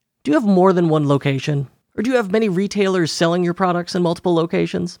Do you have more than one location? Or do you have many retailers selling your products in multiple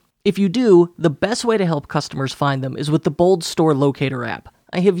locations? If you do, the best way to help customers find them is with the Bold Store Locator app.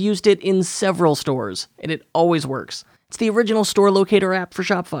 I have used it in several stores, and it always works. It's the original store locator app for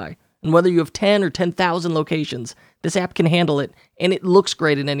Shopify. And whether you have 10 or 10,000 locations, this app can handle it, and it looks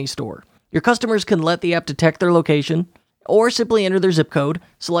great in any store. Your customers can let the app detect their location, or simply enter their zip code,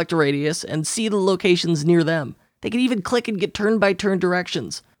 select a radius, and see the locations near them. They can even click and get turn-by-turn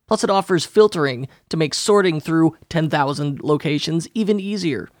directions. Plus, it offers filtering to make sorting through 10,000 locations even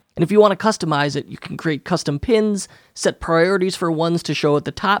easier. And if you want to customize it, you can create custom pins, set priorities for ones to show at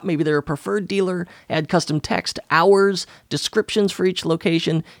the top, maybe they're a preferred dealer, add custom text, hours, descriptions for each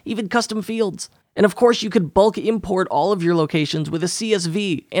location, even custom fields. And of course, you could bulk import all of your locations with a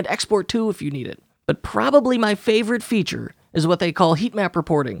CSV and export too if you need it. But probably my favorite feature is what they call heat map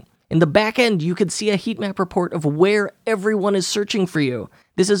reporting. In the back end, you can see a heat map report of where everyone is searching for you.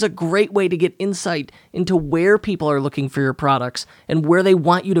 This is a great way to get insight into where people are looking for your products and where they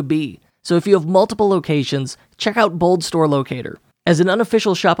want you to be. So if you have multiple locations, check out Bold Store Locator. As an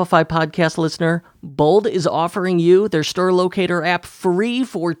unofficial Shopify podcast listener, Bold is offering you their Store Locator app free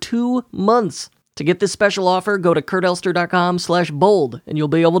for 2 months. To get this special offer, go to kurtelster.com/bold, and you'll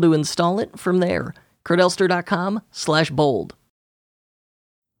be able to install it from there. kurtelster.com/bold.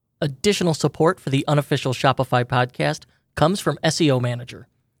 Additional support for the unofficial Shopify podcast comes from SEO Manager.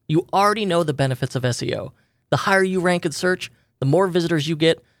 You already know the benefits of SEO. The higher you rank in search, the more visitors you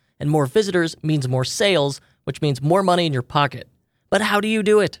get, and more visitors means more sales, which means more money in your pocket. But how do you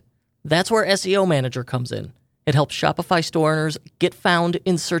do it? That's where SEO Manager comes in. It helps Shopify store owners get found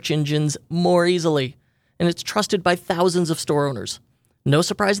in search engines more easily, and it's trusted by thousands of store owners. No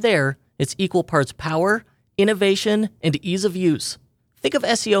surprise there, it's equal parts power, innovation, and ease of use. Think of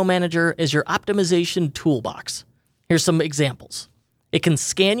SEO Manager as your optimization toolbox. Here's some examples. It can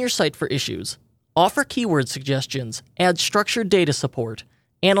scan your site for issues, offer keyword suggestions, add structured data support,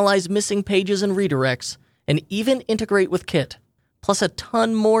 analyze missing pages and redirects, and even integrate with Kit, plus a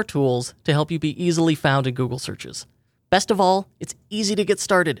ton more tools to help you be easily found in Google searches. Best of all, it's easy to get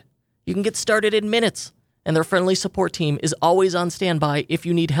started. You can get started in minutes, and their friendly support team is always on standby if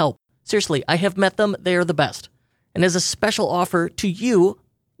you need help. Seriously, I have met them. They are the best. And as a special offer to you,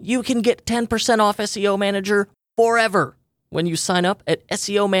 you can get 10% off SEO Manager forever when you sign up at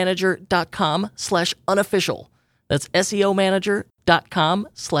SEOmanager.com/unofficial. That's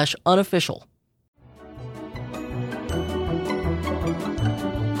SEOmanager.com/unofficial.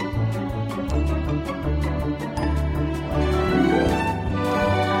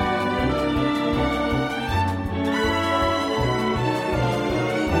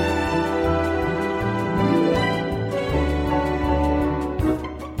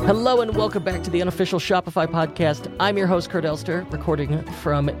 Hello and welcome back to the unofficial Shopify podcast. I'm your host, Kurt Elster, recording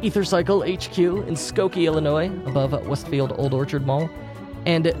from EtherCycle HQ in Skokie, Illinois, above Westfield Old Orchard Mall.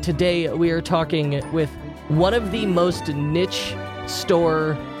 And today we are talking with one of the most niche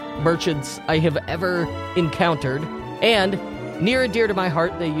store merchants I have ever encountered. And near and dear to my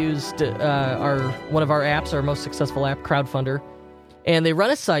heart, they used one of our apps, our most successful app, Crowdfunder. And they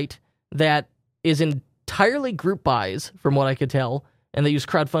run a site that is entirely group buys, from what I could tell. And they use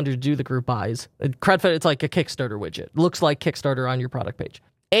Crowdfunder to do the group buys. Crowdfunder, it's like a Kickstarter widget. It looks like Kickstarter on your product page.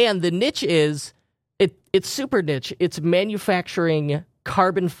 And the niche is, it's super niche. It's manufacturing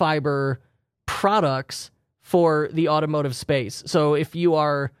carbon fiber products for the automotive space. So if you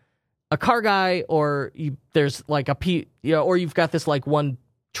are a car guy, or there's like or you've got this like one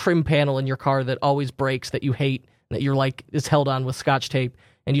trim panel in your car that always breaks, that you hate, that you're like, is held on with Scotch tape,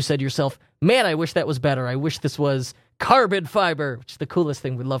 and you said to yourself, man, I wish that was better. I wish this was carbon fiber, which is the coolest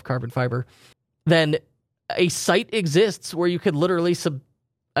thing. We love carbon fiber. Then a site exists where you could literally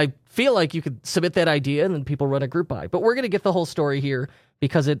I feel like you could submit that idea and then people run a group buy. But we're going to get the whole story here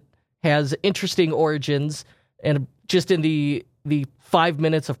because it has interesting origins. And just in the 5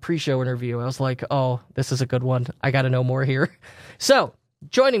 minutes of pre-show interview, I was like, oh, this is a good one. I got to know more here. So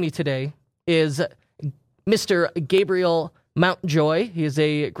joining me today is Mr. Gabriel Mountjoy. He is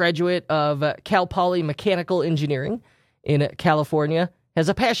a graduate of Cal Poly Mechanical Engineering in California, has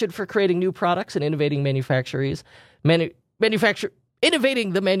a passion for creating new products and innovating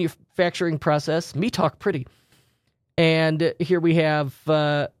innovating the manufacturing process. Me talk pretty. And here we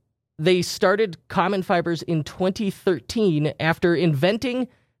have, they started Common Fibers in 2013 after inventing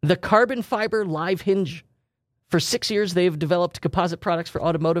the carbon fiber live hinge. For 6 years, they've developed composite products for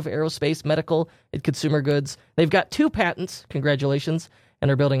automotive, aerospace, medical, and consumer goods. They've got 2 patents, congratulations, and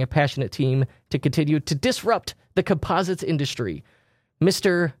are building a passionate team to continue to disrupt the composites industry.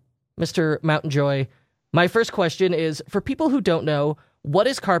 Mr. Mountjoy, my first question is, for people who don't know, what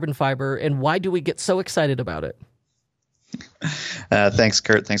is carbon fiber and why do we get so excited about it? Thanks,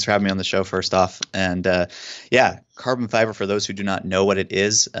 Kurt. Thanks for having me on the show first off. And carbon fiber, for those who do not know what it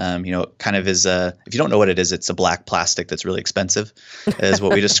is, kind of is if you don't know what it is, it's a black plastic that's really expensive is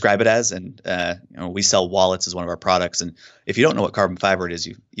what we describe it as. And, we sell wallets as one of our products. And if you don't know what carbon fiber it is,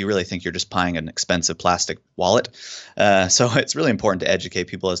 you really think you're just buying an expensive plastic wallet. So it's really important to educate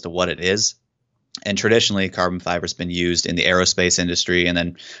people as to what it is. And traditionally, carbon fiber has been used in the aerospace industry and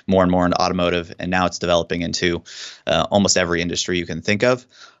then more and more into automotive. And now it's developing into almost every industry you can think of.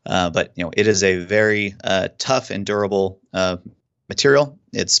 But it is a very tough and durable material.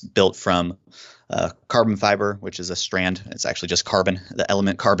 It's built from carbon fiber, which is a strand. It's actually just carbon, the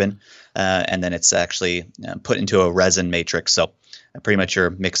element carbon. And then it's actually put into a resin matrix. So pretty much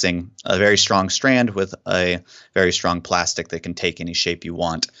you're mixing a very strong strand with a very strong plastic that can take any shape you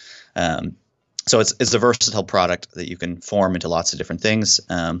want. So it's a versatile product that you can form into lots of different things,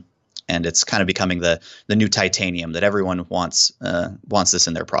 and it's kind of becoming the new titanium that everyone wants this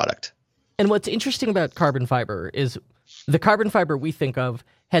in their product. And what's interesting about carbon fiber is the carbon fiber we think of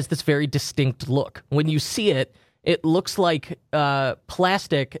has this very distinct look. When you see it, it looks like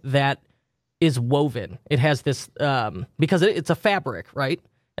plastic that is woven. It has this because it's a fabric, right?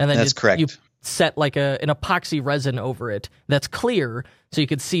 And then that's correct. You set like an epoxy resin over it that's clear, so you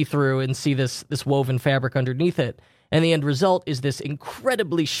could see through and see this woven fabric underneath it. And the end result is this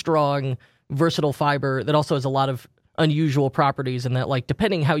incredibly strong, versatile fiber that also has a lot of unusual properties, and that, like,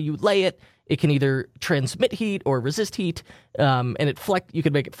 depending how you lay it, it can either transmit heat or resist heat, and you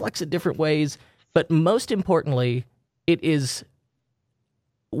can make it flex in different ways. But most importantly, it is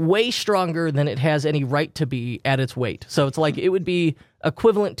way stronger than it has any right to be at its weight. So it's like it would be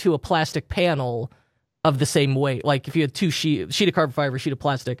equivalent to a plastic panel of the same weight. Like if you had two sheet of carbon fiber, sheet of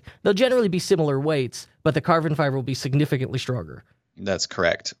plastic, they'll generally be similar weights, but the carbon fiber will be significantly stronger. That's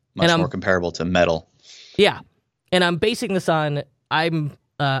correct. Much more comparable to metal. Yeah. And I'm basing this on, I'm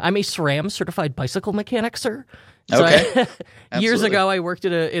a SRAM certified bicycle mechanic, sir. So okay. Years ago, I worked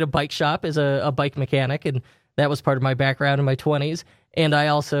at a bike shop as a bike mechanic, and that was part of my background in my 20s. And I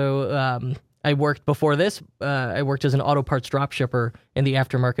also, I worked before this, I worked as an auto parts drop shipper in the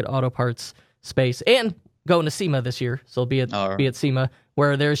aftermarket auto parts space, and going to SEMA this year. So I'll be at SEMA,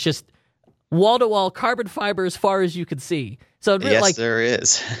 where there's just wall-to-wall carbon fiber as far as you could see. So yes, there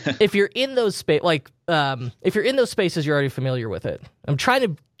is. if you're in those if you're in those spaces, you're already familiar with it. I'm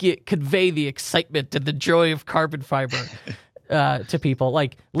trying to convey the excitement and the joy of carbon fiber to people.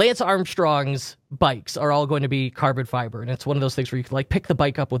 Like Lance Armstrong's bikes are all going to be carbon fiber, and it's one of those things where you can pick the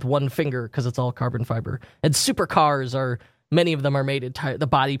bike up with one finger because it's all carbon fiber. And supercars many of them are made entirely. The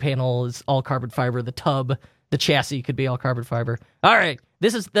body panel is all carbon fiber. The tub, the chassis could be all carbon fiber. All right,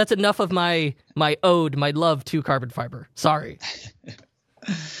 that's enough of my ode, my love to carbon fiber. Sorry.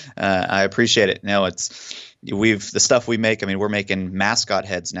 I appreciate it. No, the stuff we make. I mean, we're making mascot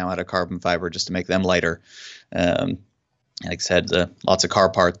heads now out of carbon fiber just to make them lighter. Like I said, lots of car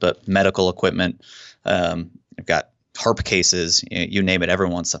parts, but medical equipment. I've got harp cases. You name it.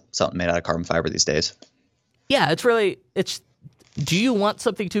 Everyone wants something made out of carbon fiber these days. Yeah, do you want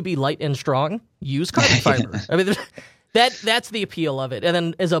something to be light and strong? Use carbon fiber. I mean, that's the appeal of it. And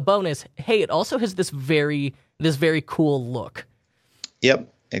then as a bonus, hey, it also has this very cool look.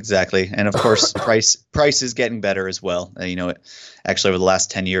 Yep, exactly. And of course, price is getting better as well. Actually over the last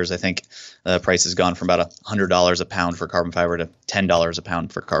 10 years, I think the price has gone from about $100 a pound for carbon fiber to $10 a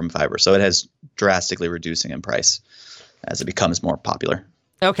pound for carbon fiber. So it has drastically reducing in price as it becomes more popular.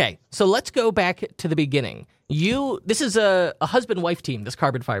 Okay, so let's go back to the beginning. This is a husband-wife team, this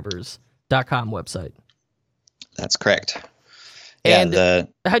carbonfibers.com website. That's correct. And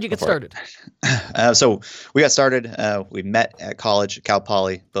how'd you get started? So we got started. We met at college at Cal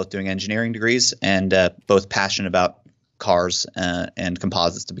Poly, both doing engineering degrees and both passionate about cars and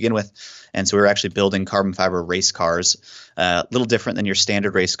composites to begin with. And so we were actually building carbon fiber race cars, a little different than your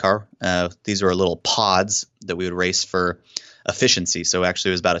standard race car. These were little pods that we would race for efficiency. So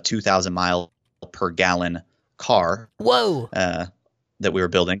actually it was about a 2,000 mile per gallon car. Whoa! That we were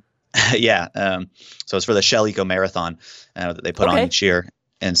building. Yeah. So it's for the Shell Eco Marathon that they put on each year.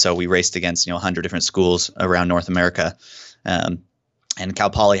 And so we raced against 100 different schools around North America. And Cal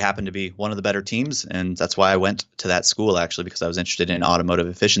Poly happened to be one of the better teams. And that's why I went to that school, actually, because I was interested in automotive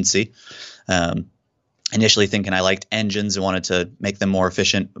efficiency. Initially thinking I liked engines and wanted to make them more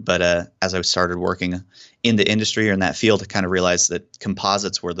efficient. But as I started working in the industry or in that field, I kind of realized that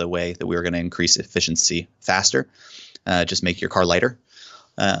composites were the way that we were going to increase efficiency faster, just make your car lighter.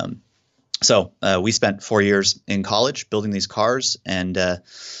 So we spent 4 years in college building these cars, and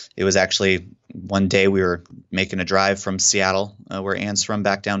it was actually one day we were making a drive from Seattle, where Anne's from,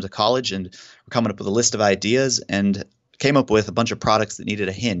 back down to college, and we're coming up with a list of ideas and came up with a bunch of products that needed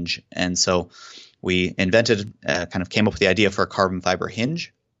a hinge. And so we invented, kind of came up with the idea for a carbon fiber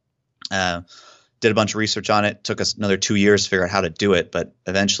hinge. Did a bunch of research on it. Took us another 2 years to figure out how to do it, but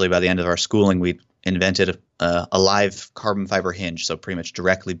eventually by the end of our schooling, we invented a live carbon fiber hinge, so pretty much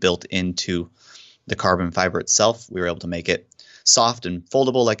directly built into the carbon fiber itself. We were able to make it soft and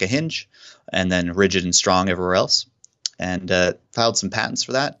foldable like a hinge, and then rigid and strong everywhere else. And filed some patents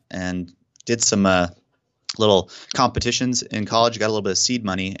for that, and did some little competitions in college. Got a little bit of seed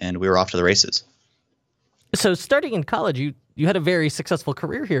money, and we were off to the races. So starting in college, you had a very successful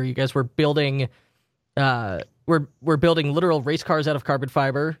career here. You guys were building we're building literal race cars out of carbon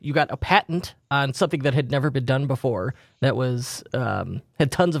fiber. You got a patent on something that had never been done before, that was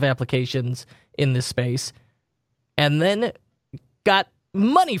had tons of applications in this space, and then got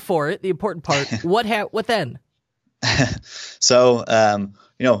money for it. The important part. What then? So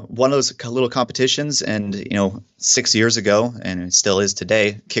one of those little competitions, and 6 years ago, and it still is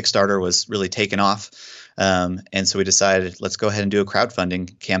today, Kickstarter was really taking off. And so we decided, let's go ahead and do a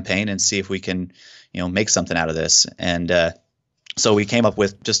crowdfunding campaign and see if we can, make something out of this. And so we came up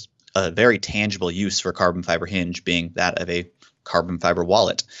with just a very tangible use for carbon fiber hinge, being that of a carbon fiber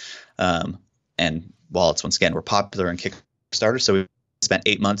wallet. And wallets, once again, were popular in Kickstarter. So we spent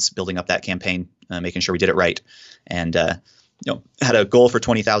 8 months building up that campaign, making sure we did it right. And, had a goal for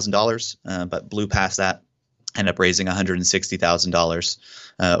 $20,000, but blew past that, ended up raising $160,000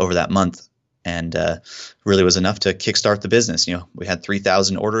 over that month. And really was enough to kickstart the business. We had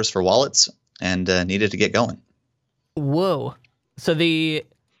 3,000 orders for wallets and needed to get going. Whoa. So I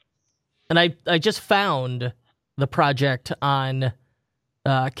just found the project on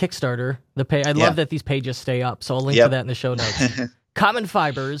Kickstarter. I love that these pages stay up, so I'll link to that in the show notes. Common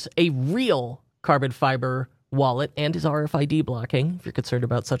Fibers, a real carbon fiber wallet, and is RFID blocking, if you're concerned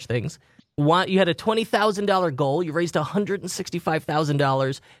about such things. You had a $20,000 goal. You raised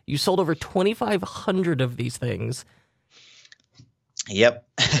 $165,000. You sold over 2,500 of these things. Yep.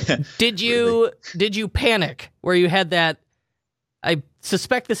 Did you panic where you had that? I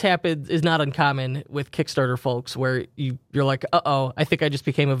suspect this is not uncommon with Kickstarter folks, where you're like, uh-oh, I think I just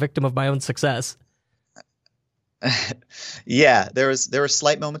became a victim of my own success. Yeah, there were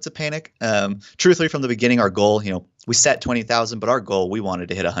slight moments of panic. Truthfully, from the beginning, our goal, we set 20,000, but our goal, we wanted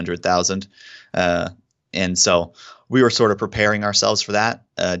to hit 100,000. And so we were sort of preparing ourselves for that.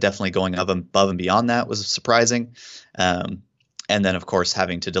 Definitely going above and beyond that was surprising. And then, of course,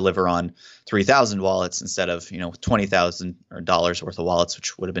 having to deliver on 3,000 wallets instead of, $20,000 worth of wallets,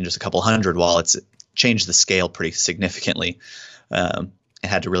 which would have been just a couple hundred wallets. It changed the scale pretty significantly. It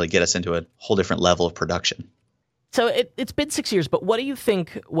had to really get us into a whole different level of production. So it's been 6 years, but what do you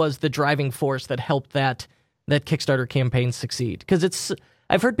think was the driving force that helped that Kickstarter campaign succeed? Because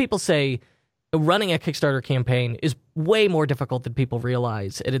I've heard people say running a Kickstarter campaign is way more difficult than people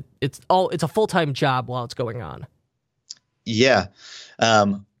realize. It's a full-time job while it's going on. Yeah.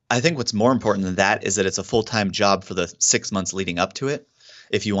 I think what's more important than that is that it's a full-time job for the 6 months leading up to it,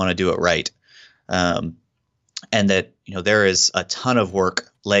 if you want to do it right. And that, there is a ton of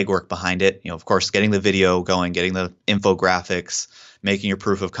legwork behind it. Of course, getting the video going, getting the infographics, making your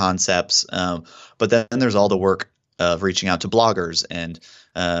proof of concepts. But then there's all the work of reaching out to bloggers, and,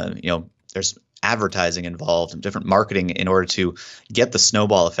 there's advertising involved and different marketing in order to get the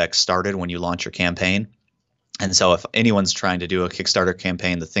snowball effect started when you launch your campaign. And so if anyone's trying to do a Kickstarter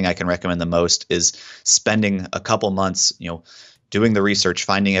campaign, the thing I can recommend the most is spending a couple months, doing the research,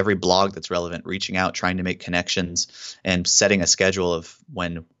 finding every blog that's relevant, reaching out, trying to make connections, and setting a schedule of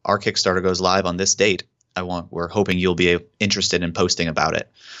when our Kickstarter goes live on this date. We're hoping you'll be interested in posting about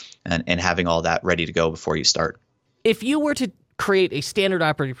it and having all that ready to go before you start. If you were to create a standard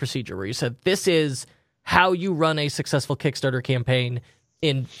operating procedure where you said, this is how you run a successful Kickstarter campaign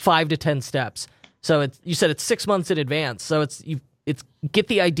in 5 to 10 steps. So you said it's 6 months in advance. So it's get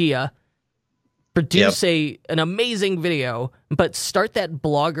the idea, produce an amazing video, but start that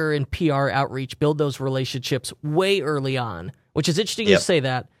blogger and PR outreach, build those relationships way early on, which is interesting you say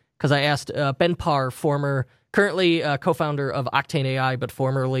that, because I asked Ben Parr, currently co-founder of Octane AI, but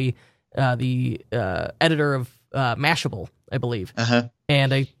formerly the editor of Mashable, I believe. Uh-huh.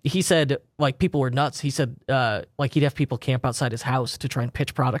 And he said, people were nuts. He said, he'd have people camp outside his house to try and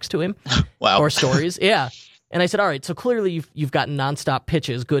pitch products to him. Wow. Or stories. Yeah. And I said, all right, so clearly you've got nonstop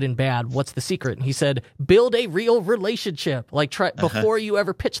pitches, good and bad. What's the secret? And he said, build a real relationship. Like try before you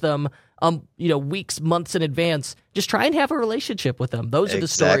ever pitch them, weeks, months in advance, just try and have a relationship with them. Those are the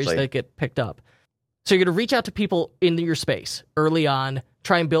stories that get picked up. So you're going to reach out to people in your space early on,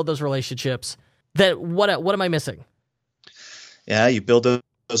 try and build those relationships. Then what am I missing? Yeah, you build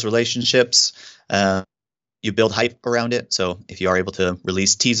those relationships. You build hype around it. So if you are able to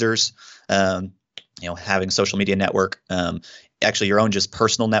release teasers, having social media network, actually your own just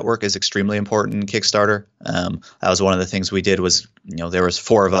personal network is extremely important in Kickstarter. That was one of the things we did was, there was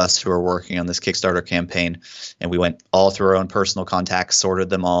 4 of us who were working on this Kickstarter campaign, and we went all through our own personal contacts, sorted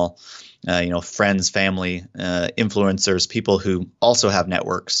them all, friends, family, influencers, people who also have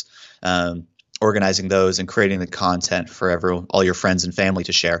networks, organizing those and creating the content for all your friends and family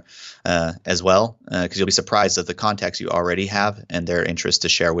to share as well, because you'll be surprised at the contacts you already have and their interest to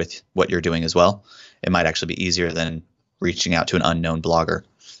share with what you're doing as well. It might actually be easier than reaching out to an unknown blogger.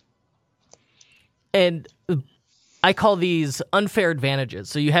 And I call these unfair advantages.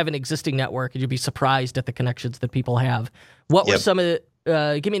 So you have an existing network and you'd be surprised at the connections that people have. What were some of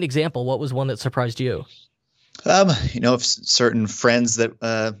the, give me an example. What was one that surprised you? If certain friends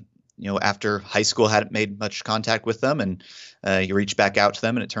that, after high school hadn't made much contact with them, and you reach back out to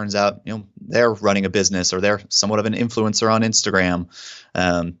them and it turns out, they're running a business or they're somewhat of an influencer on Instagram.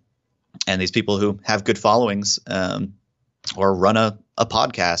 And these people who have good followings, or run a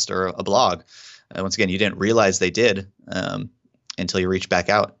podcast or a blog. Once again, you didn't realize they did until you reach back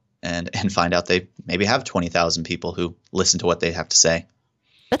out and find out they maybe have 20,000 people who listen to what they have to say.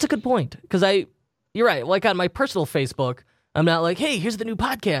 That's a good point, because you're right. Like on my personal Facebook, I'm not like, hey, here's the new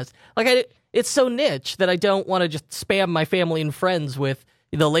podcast. Like it's so niche that I don't want to just spam my family and friends with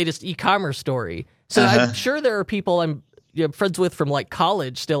the latest e-commerce story. So I'm sure there are people I'm friends with from like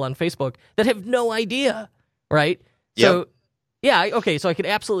college still on Facebook that have no idea, right? So, okay, so I could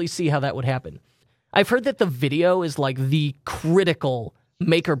absolutely see how that would happen. I've heard that the video is like the critical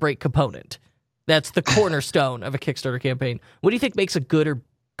make or break component. That's the cornerstone of a Kickstarter campaign. What do you think makes a good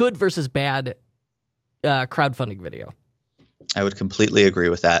versus bad crowdfunding video? I would completely agree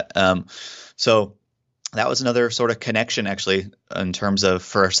with that. So that was another sort of connection, actually, in terms of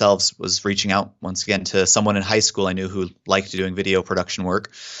for ourselves, was reaching out once again to someone in high school I knew who liked doing video production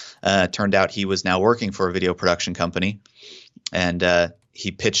work. Turned out he was now working for a video production company, and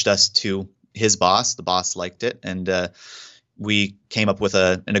he pitched us to his boss. The boss liked it, and we came up with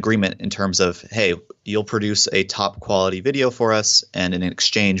an agreement in terms of, hey, you'll produce a top quality video for us, and in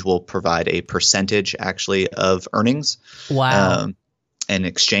exchange, we'll provide a percentage actually of earnings. Wow. In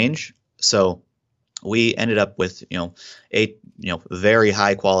exchange. So we ended up with, a very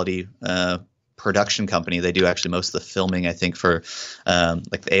high quality production company. They do actually most of the filming, I think, for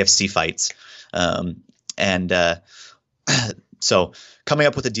like the AFC fights. So coming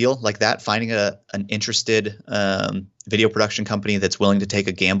up with a deal like that, finding an interested video production company that's willing to take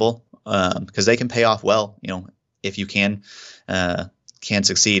a gamble, because they can pay off well, if you can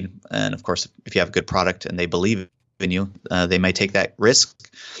succeed. And of course, if you have a good product and they believe in you, they may take that risk.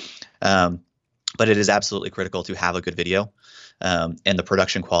 But it is absolutely critical to have a good video, and the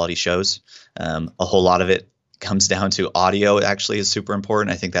production quality shows. A whole lot of it comes down to audio. Actually, is super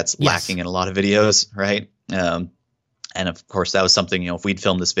important. I think that's lacking in a lot of videos, right? And of course, that was something, if we'd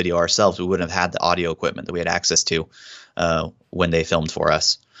filmed this video ourselves, we wouldn't have had the audio equipment that we had access to when they filmed for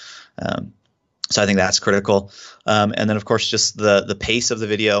us. So I think that's critical. And then, of course, just the pace of the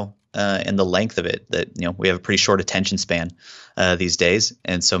video and the length of it. That we have a pretty short attention span these days,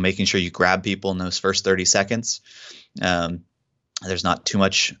 and so making sure you grab people in those first 30 seconds. There's not too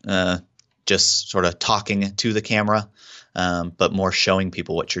much just sort of talking to the camera, but more showing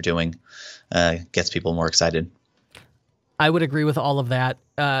people what you're doing gets people more excited. I would agree with all of that.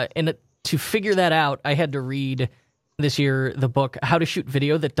 And to figure that out, I had to read this year the book How to Shoot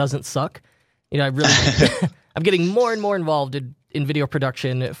Video That Doesn't Suck. I'm getting more and more involved in video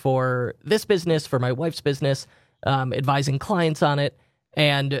production for this business, for my wife's business, advising clients on it.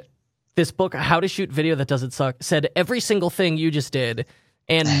 And this book, How to Shoot Video That Doesn't Suck, said every single thing you just did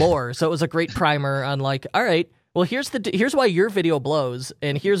and more. So it was a great primer on like, all right, well, here's why your video blows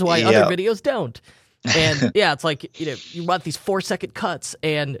and here's why other videos don't. And it's like, you want these 4-second cuts,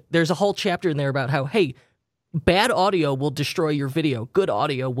 and there's a whole chapter in there about how, hey, bad audio will destroy your video. Good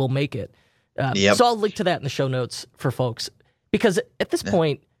audio will make it. So I'll link to that in the show notes for folks, because at this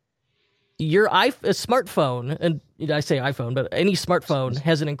point, your a smartphone, and I say iPhone, but any smartphone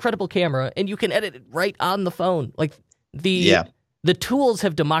has an incredible camera, and you can edit it right on the phone. Like the tools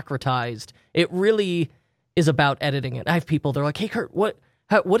have democratized. It really is about editing it. I have people, they're like, hey, Kurt, what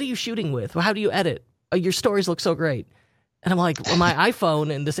are you shooting with? How do you edit? oh, your stories look so great. And I'm like, well, my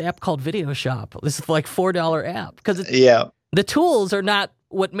iPhone and this app called Video Shop, this is like $4 app. Because the tools are not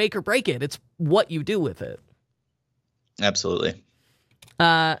what make or break it. It's what you do with it. Absolutely.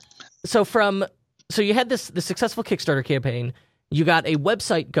 So you had the successful Kickstarter campaign. You got a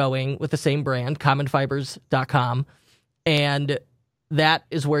website going with the same brand, commonfibers.com. And that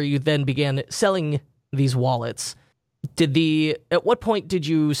is where you then began selling these wallets. At what point did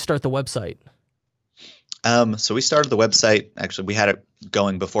you start the website? So we started the website. Actually, we had it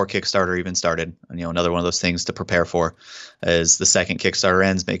going before Kickstarter even started. And, another one of those things to prepare for is the second Kickstarter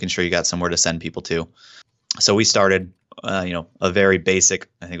ends, making sure you got somewhere to send people to. So we started, a very basic,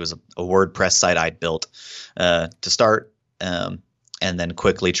 I think it was a WordPress site I built to start, and then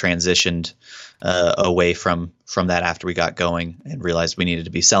quickly transitioned away from that after we got going and realized we needed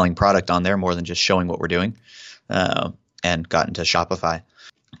to be selling product on there more than just showing what we're doing, and got into Shopify.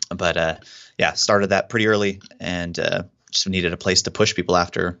 But started that pretty early and just needed a place to push people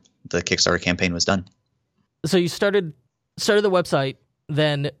after the Kickstarter campaign was done. So you started the website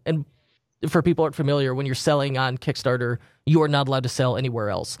then, and for people who aren't familiar, when you're selling on Kickstarter, you are not allowed to sell anywhere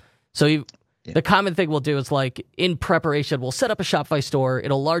else. So the common thing we'll do is, like, in preparation, we'll set up a Shopify store.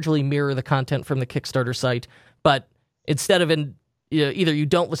 It'll largely mirror the content from the Kickstarter site, but instead of either you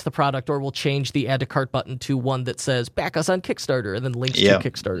don't list the product or we'll change the add to cart button to one that says back us on Kickstarter and then links to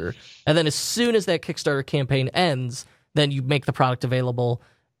Kickstarter. And then as soon as that Kickstarter campaign ends, then you make the product available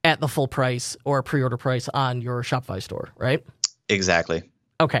at the full price or pre-order price on your Shopify store, right? Exactly.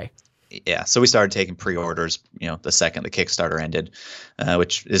 Okay. Yeah. So we started taking pre-orders, the second the Kickstarter ended,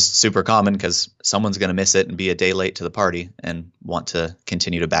 which is super common because someone's going to miss it and be a day late to the party and want to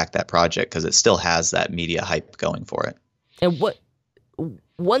continue to back that project because it still has that media hype going for it. And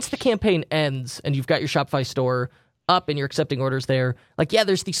once the campaign ends and you've got your Shopify store up and you're accepting orders there,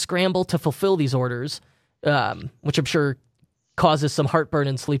 there's the scramble to fulfill these orders, which I'm sure causes some heartburn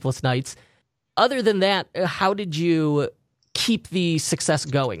and sleepless nights. Other than that, how did you keep the success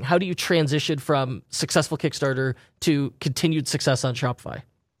going? How do you transition from successful Kickstarter to continued success on Shopify?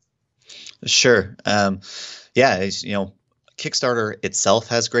 Sure. Kickstarter itself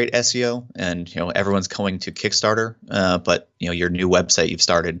has great SEO, and everyone's going to Kickstarter. But your new website you've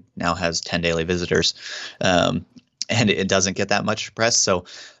started now has 10 daily visitors, and it doesn't get that much press. So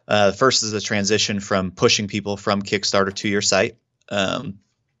first is the transition from pushing people from Kickstarter to your site,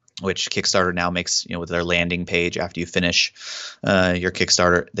 which Kickstarter now makes with their landing page after you finish your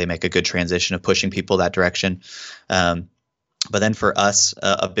Kickstarter. They make a good transition of pushing people that direction. But then for us,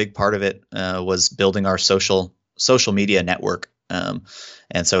 a big part of it was building our social media network.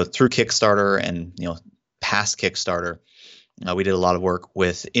 And so through Kickstarter and, past Kickstarter, we did a lot of work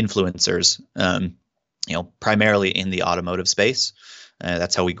with influencers, primarily in the automotive space.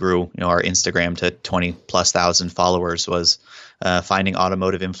 That's how we grew, our Instagram to 20,000+ followers was finding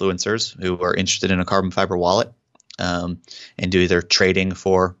automotive influencers who were interested in a carbon fiber wallet, and do either trading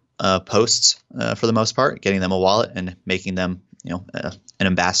for posts for the most part, getting them a wallet and making them, an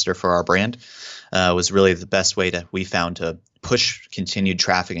ambassador for our brand. Was really the best way we found to push continued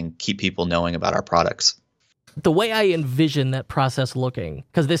traffic and keep people knowing about our products. The way I envision that process looking,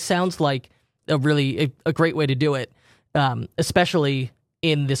 because this sounds like a great way to do it, especially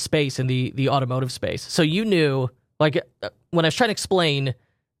in this space, in the automotive space. So you knew, when I was trying to explain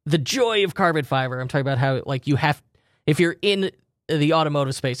the joy of carbon fiber, I'm talking about how, if you're in the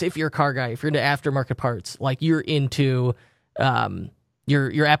automotive space, if you're a car guy, if you're into aftermarket parts, you're into...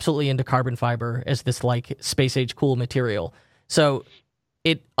 You're absolutely into carbon fiber as this space age cool material. So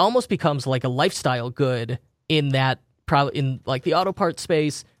it almost becomes like a lifestyle good in that in the auto parts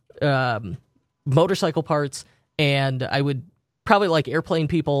space, motorcycle parts, and I would probably like airplane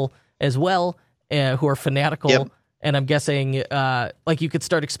people as well, who are fanatical. Yep. And I'm guessing you could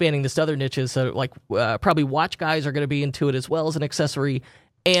start expanding this to other niches. So probably watch guys are going to be into it as well as an accessory,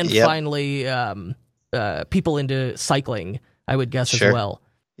 and finally people into cycling, I would guess, as well.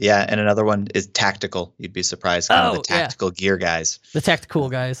 Yeah, and another one is tactical. You'd be surprised. The tactical gear guys. The tactical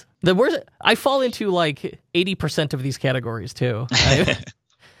guys. I fall into 80% of these categories too.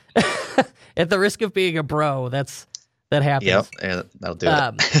 At the risk of being a bro, that happens. Yep, yeah, that'll do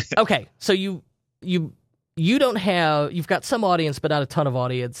it. Okay, so you've got some audience, but not a ton of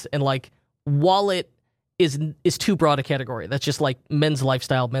audience, and wallet is too broad a category. That's just men's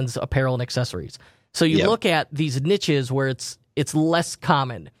lifestyle, men's apparel and accessories. So you look at these niches where it's less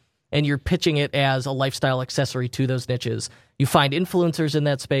common, and you're pitching it as a lifestyle accessory to those niches. You find influencers in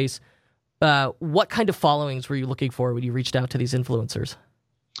that space. What kind of followings were you looking for when you reached out to these influencers?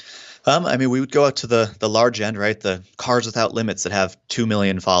 I mean, we would go out to the large end, right? The Cars Without Limits that have 2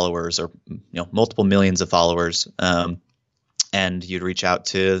 million followers, or multiple millions of followers, and you'd reach out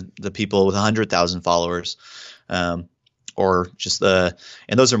to the people with 100,000 followers, or just and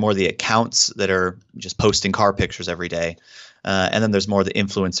those are more the accounts that are just posting car pictures every day, and then there's more the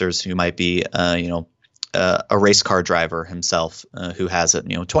influencers who might be, a race car driver himself, who has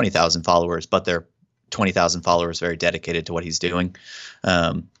 20,000 followers, but they're 20,000 followers very dedicated to what he's doing.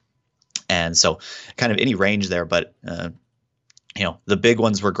 And so kind of any range there, but, the big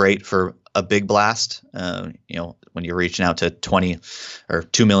ones were great for a big blast. When you're reaching out to 20 or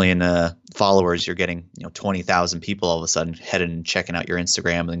 2 million followers, you're getting, 20,000 people all of a sudden heading and checking out your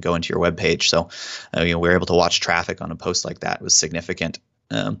Instagram and then going to your webpage. So, we were able to watch traffic on a post like that. It was significant.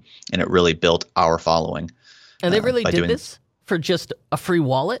 And it really built our following. And they really did this for just a free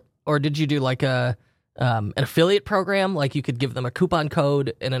wallet? Or did you do like an affiliate program? Like you could give them a coupon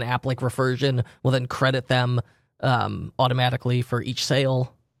code and an app like Reversion will then credit them automatically for each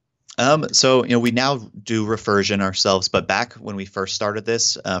sale? So, we now do Reversion ourselves, but back when we first started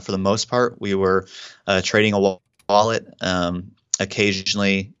this, for the most part, we were trading a wallet.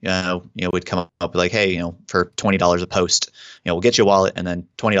 Occasionally, we'd come up with like, hey, for $20 a post, we'll get you a wallet, and then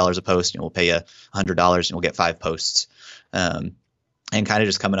 $20 a post, we'll pay you $100 and we'll get 5 posts. And kind of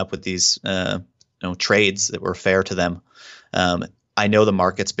just coming up with these, trades that were fair to them. I know the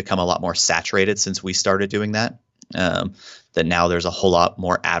market's become a lot more saturated since we started doing that. That now there's a whole lot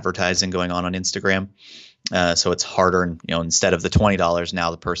more advertising going on Instagram. So it's harder, and instead of the $20, now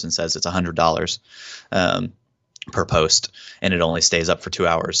the person says it's $100 per post, and it only stays up for 2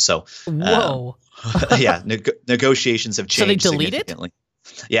 hours. So whoa. Yeah, negotiations have changed. So they delete significantly.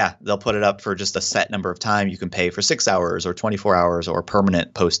 Yeah, they'll put it up for just a set number of time. You can pay for 6 hours or 24 hours or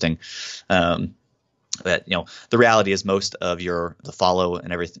permanent posting. But the reality is most of the follow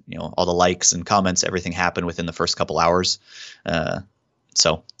and everything, all the likes and comments, everything happen within the first couple hours.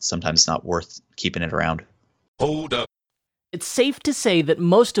 So sometimes it's not worth keeping it around. Hold up. It's safe to say that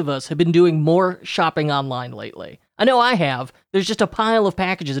most of us have been doing more shopping online lately. I know I have. There's just a pile of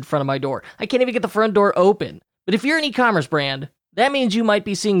packages in front of my door. I can't even get the front door open. But if you're an e-commerce brand, that means you might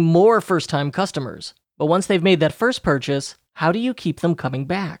be seeing more first-time customers. But once they've made that first purchase, how do you keep them coming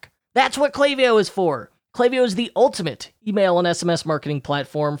back? That's what Klaviyo is for. Klaviyo is the ultimate email and SMS marketing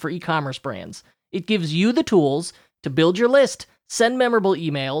platform for e-commerce brands. It gives you the tools to build your list, send memorable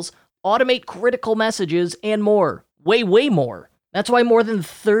emails, automate critical messages, and more. Way, way more. That's why more than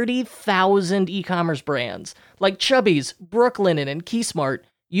 30,000 e-commerce brands like Chubbies, Brooklinen, and Keysmart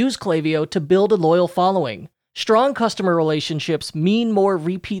use Klaviyo to build a loyal following. Strong customer relationships mean more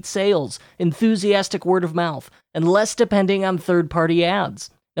repeat sales, enthusiastic word of mouth, and less depending on third-party ads.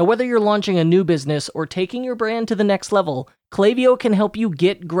 Now, whether you're launching a new business or taking your brand to the next level, Klaviyo can help you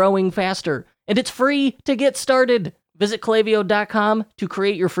get growing faster. And it's free to get started. Visit Klaviyo.com to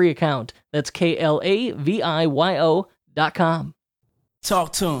create your free account. That's Klaviyo.com.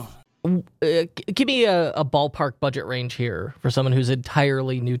 Talk to him. Give me a ballpark budget range here for someone who's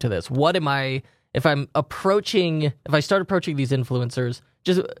entirely new to this. What am I, if I start approaching these influencers,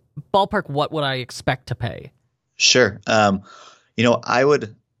 just ballpark, what would I expect to pay? Sure.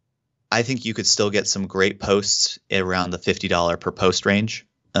 I think you could still get some great posts around the $50 per post range.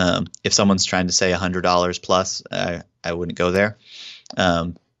 If someone's trying to say $100 plus, I wouldn't go there.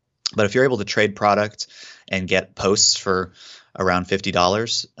 But if you're able to trade product and get posts for around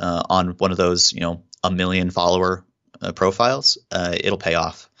 $50 on one of those, 1 million follower profiles, it'll pay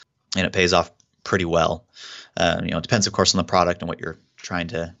off, and it pays off pretty well. It depends, of course, on the product and what you're trying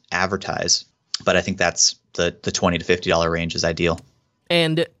to advertise. But I think that's the $20 to $50 range is ideal.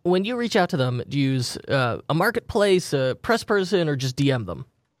 And when you reach out to them, do you use a marketplace, a press person, or just DM them?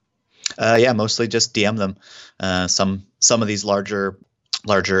 Yeah, mostly just DM them. Some of these larger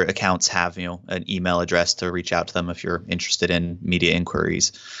accounts have an email address to reach out to them if you're interested in media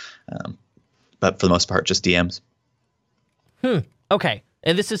inquiries. But for the most part, just DMs. Okay.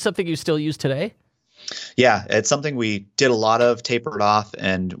 And this is something you still use today? Yeah, it's something we did a lot of, tapered off,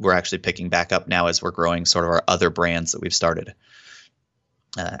 and we're actually picking back up now as we're growing sort of our other brands that we've started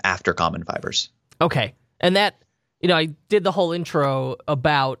after Common Fibers. Okay. And that, I did the whole intro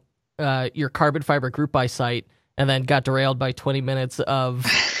about your carbon fiber group buy site and then got derailed by 20 minutes of,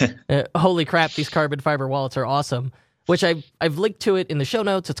 holy crap, these carbon fiber wallets are awesome, which I've linked to it in the show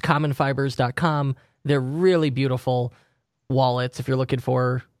notes. It's commonfibers.com. They're really beautiful wallets if you're looking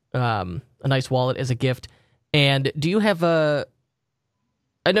for a nice wallet as a gift. And do you have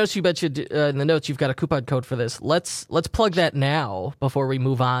I noticed you mentioned in the notes you've got a coupon code for this. Let's plug that now before we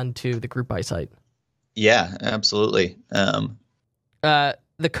move on to the group buy site. Yeah, absolutely.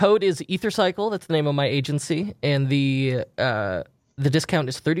 the code is EtherCycle. That's the name of my agency, and the discount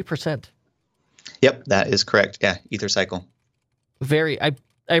is 30%. Yep, that is correct. Yeah, EtherCycle. I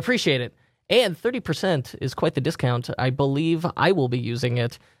appreciate it. And 30% is quite the discount. I believe I will be using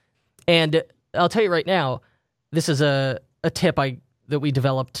it. And I'll tell you right now, this is a tip that we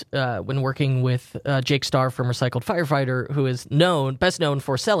developed when working with Jake Starr from Recycled Firefighter, who is best known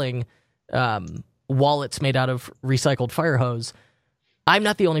for selling wallets made out of recycled fire hose. I'm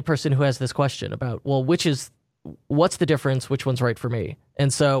not the only person who has this question about, well, what's the difference? Which one's right for me?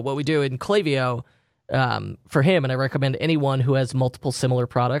 And so what we do in Klaviyo for him, and I recommend anyone who has multiple similar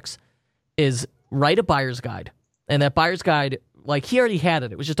products, is write a buyer's guide. And that buyer's guide, like, he already had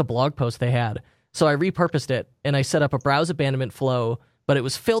it. It was just a blog post they had. So I repurposed it, and I set up a browse abandonment flow, but it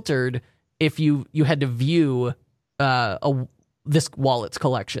was filtered if you had to view this wallet's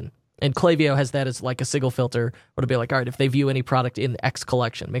collection. And Klaviyo has that as like a single filter, where it'll be like, all right, if they view any product in X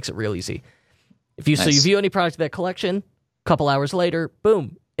collection, makes it real easy. So you view any product in that collection, a couple hours later,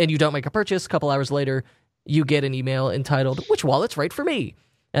 boom, and you don't make a purchase, a couple hours later, you get an email entitled, which wallet's right for me?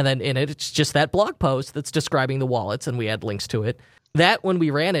 And then in it, it's just that blog post that's describing the wallets, and we add links to it. That, when we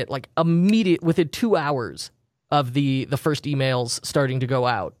ran it, like within 2 hours of the first emails starting to go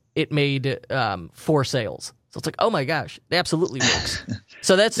out, it made 4 sales. So it's like, oh my gosh, it absolutely works.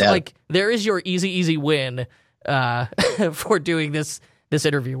 So that's like, there is your easy win for doing this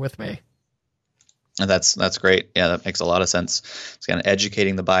interview with me. And that's great. Yeah, that makes a lot of sense. It's kind of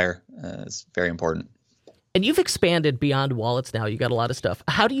educating the buyer is very important. And you've expanded beyond wallets now. You got a lot of stuff.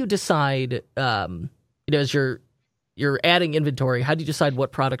 How do you decide, as you're adding inventory, how do you decide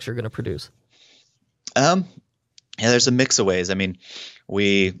what products you're going to produce? Yeah, there's a mix of ways. I mean,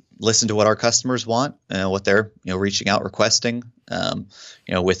 we listen to what our customers want, what they're reaching out, requesting.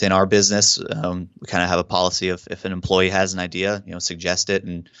 Within our business, we kind of have a policy of, if an employee has an idea, suggest it,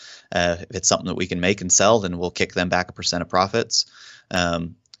 and if it's something that we can make and sell, then we'll kick them back a % of profits.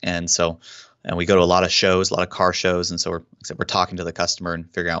 And we go to a lot of shows, a lot of car shows, and so we're talking to the customer and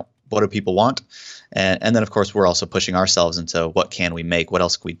figuring out what do people want, and then of course we're also pushing ourselves into what can we make, what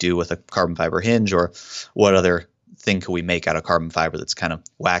else can we do with a carbon fiber hinge, or what other thing can we make out of carbon fiber that's kind of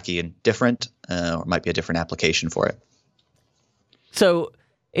wacky and different, or might be a different application for it. So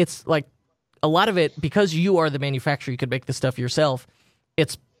it's like a lot of it, because you are the manufacturer, you could make this stuff yourself.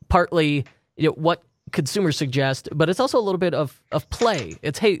 It's partly what consumers suggest, but it's also a little bit of play.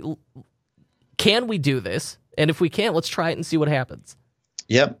 It's, hey, can we do this? And if we can't, let's try it and see what happens.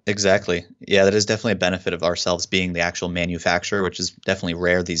 Yep, exactly. Yeah, that is definitely a benefit of ourselves being the actual manufacturer, which is definitely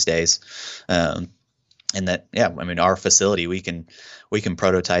rare these days. And that, our facility, we can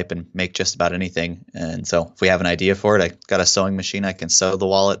prototype and make just about anything. And so if we have an idea for it, I got a sewing machine, I can sew the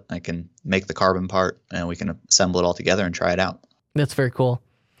wallet, I can make the carbon part, and we can assemble it all together and try it out. That's very cool.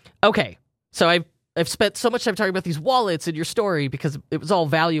 Okay, so I've spent so much time talking about these wallets in your story because it was all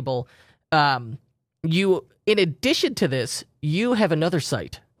valuable. You, in addition to this, you have another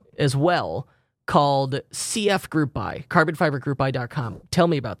site as well called CF Group Buy, carbonfibergroupbuy.com. Tell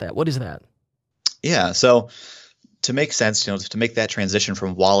me about that. What is that? Yeah, so to make sense, to make that transition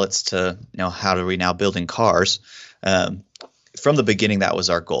from wallets to, how do we now building cars? From the beginning, that was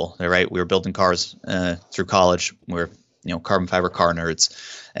our goal, right? We were building cars through college. We're, carbon fiber car nerds.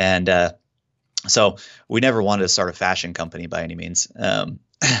 And so we never wanted to start a fashion company by any means.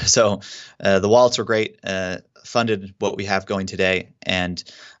 So the wallets were great, funded what we have going today. And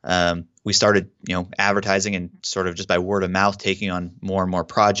we started, advertising and sort of just by word of mouth, taking on more and more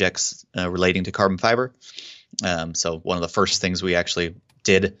projects relating to carbon fiber. So one of the first things we actually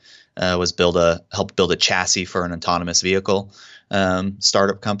did was help build a chassis for an autonomous vehicle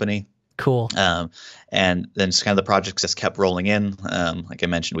startup company. Cool. And then just kind of the projects just kept rolling in. Like I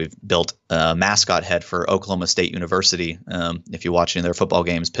mentioned, we've built a mascot head for Oklahoma State University. If you watch any of their football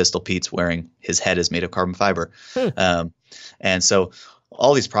games, Pistol Pete's wearing his head is made of carbon fiber. And so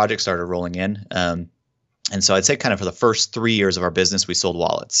all these projects started rolling in. And so I'd say kind of for the first 3 years of our business, we sold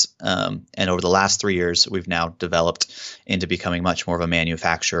wallets. And over the last 3 years, we've now developed into becoming much more of a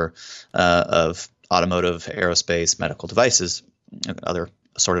manufacturer of automotive, aerospace, medical devices, other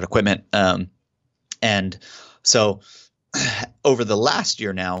assorted equipment. And so over the last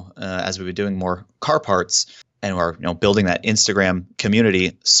year now, as we've been doing more car parts and we're building that Instagram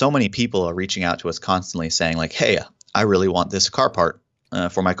community, so many people are reaching out to us constantly saying like, hey, I really want this car part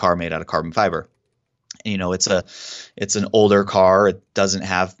for my car made out of carbon fiber. And, it's an older car. It doesn't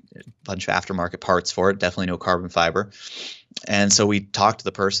have a bunch of aftermarket parts for it, definitely no carbon fiber. And so we talk to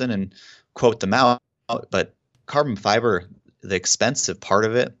the person and quote them out. But carbon fiber, the expensive part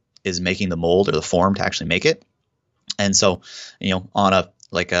of it is making the mold or the form to actually make it. And so, on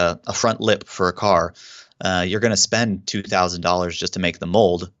a front lip for a car, you're going to spend $2,000 just to make the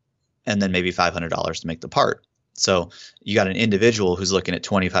mold, and then maybe $500 to make the part. So you got an individual who's looking at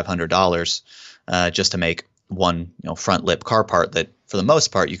 $2,500 just to make one front lip car part that, for the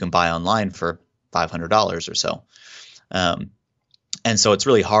most part, you can buy online for $500 or so. And so it's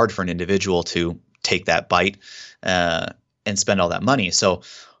really hard for an individual to take that bite and spend all that money. So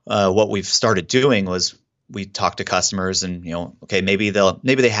what we've started doing was we talk to customers, and okay, maybe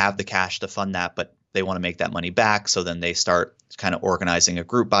they have the cash to fund that, but they want to make that money back. So then they start kind of organizing a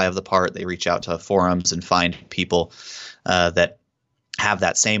group buy of the part. They reach out to forums and find people that have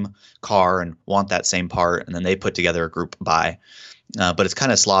that same car and want that same part, and then they put together a group buy. But it's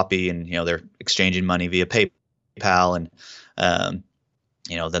kind of sloppy, and they're exchanging money via PayPal, and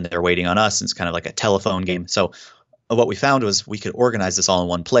then they're waiting on us, and it's kind of like a telephone game. So what we found was we could organize this all in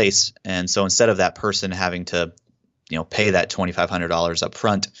one place. And so instead of that person having to pay that $2,500 up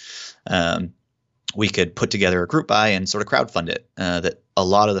front, we could put together a group buy and sort of crowdfund it. That a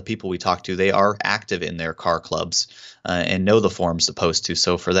lot of the people we talk to, they are active in their car clubs and know the forums to post to.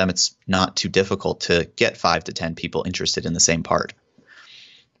 So for them, it's not too difficult to get 5 to 10 people interested in the same part.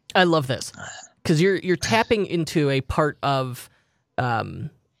 I love this because you're tapping into a part of an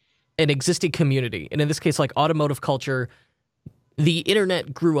existing community, and in this case, like automotive culture. The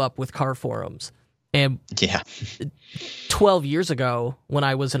internet grew up with car forums. And 12 years ago, when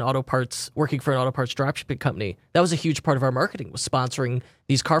I was working for an auto parts dropshipping company, that was a huge part of our marketing, was sponsoring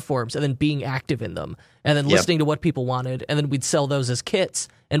these car forums and then being active in them and then listening to what people wanted. And then we'd sell those as kits,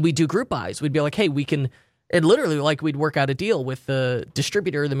 and we'd do group buys. We'd be like, hey, we can, and literally like we'd work out a deal with the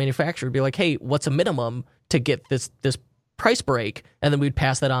distributor, the manufacturer, would be like, hey, what's a minimum to get this price break? And then we'd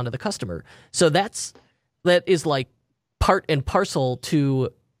pass that on to the customer. So that is like part and parcel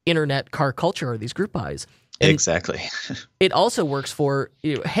to internet car culture, are these group buys. And exactly. It also works for,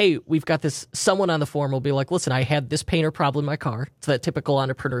 hey, we've got this, someone on the forum will be like, listen, I had this painter problem in my car. It's that typical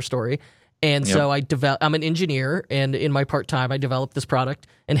entrepreneur story. And so I'm an engineer, and in my part-time, I developed this product,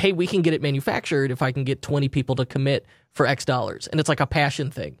 and hey, we can get it manufactured if I can get 20 people to commit for X dollars. And it's like a passion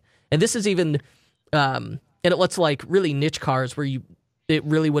thing. And this is even, and it lets like really niche cars where it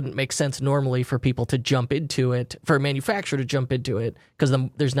really wouldn't make sense normally for people to jump into it, for a manufacturer to jump into it, because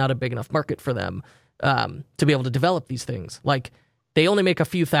there's not a big enough market for them to be able to develop these things. Like, they only make a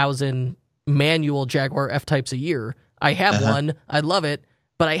few thousand manual Jaguar F-Types a year. I have one. I love it,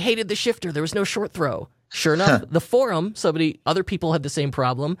 but I hated the shifter. There was no short throw. Sure enough, the forum, other people had the same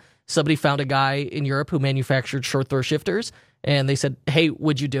problem. Somebody found a guy in Europe who manufactured short throw shifters, and they said, hey,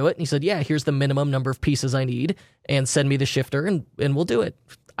 would you do it? And he said, yeah, here's the minimum number of pieces I need, and send me the shifter, and we'll do it.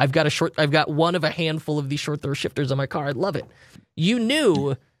 I've got one of a handful of these short throw shifters on my car. I love it. You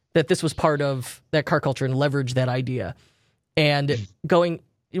knew that this was part of that car culture and leveraged that idea. And when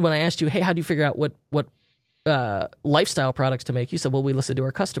I asked you, hey, how do you figure out what lifestyle products to make? You said, well, we listen to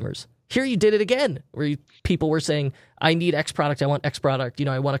our customers. Here you did it again, where people were saying, I need X product, I want X product.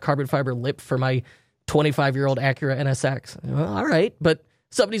 I want a carbon fiber lip for my 25-year-old Acura NSX. Well, all right, but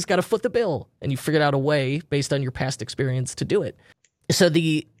somebody's got to foot the bill, and you figured out a way based on your past experience to do it. So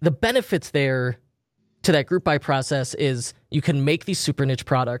the benefits there to that group buy process is you can make these super niche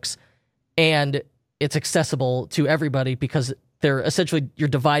products, and it's accessible to everybody because they're essentially, you're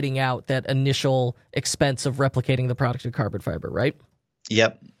dividing out that initial expense of replicating the product in carbon fiber, right?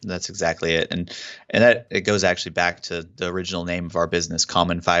 Yep, that's exactly it. And that it goes actually back to the original name of our business,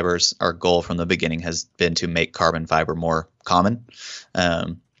 Common Fibers. Our goal from the beginning has been to make carbon fiber more common.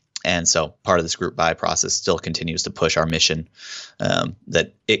 And so part of this group buy process still continues to push our mission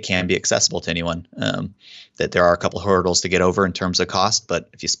that it can be accessible to anyone, that there are a couple of hurdles to get over in terms of cost,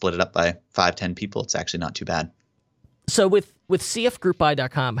 but if you split it up by 5-10 people, it's actually not too bad. So with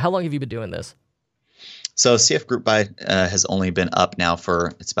cfgroupbuy.com, how long have you been doing this? So CF Group Buy has only been up now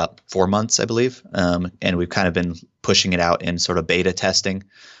for, it's about 4 months, I believe. And we've kind of been pushing it out in sort of beta testing.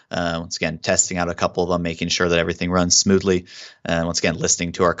 Once again, testing out a couple of them, making sure that everything runs smoothly. Once again,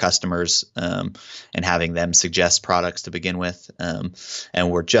 listening to our customers and having them suggest products to begin with. And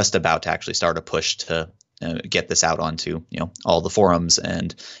we're just about to actually start a push to get this out onto all the forums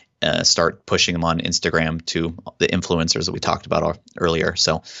and start pushing them on Instagram to the influencers that we talked about earlier.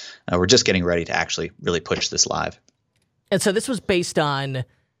 So we're just getting ready to actually really push this live. And so this was based on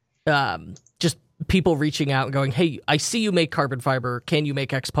just people reaching out and going, hey, I see you make carbon fiber. Can you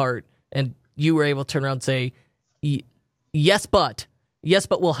make X part? And you were able to turn around and say, yes, but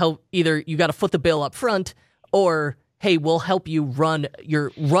we'll help. Either you got to foot the bill up front, or, hey, we'll help you run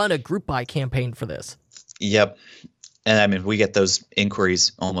a group buy campaign for this. Yep. And I mean, we get those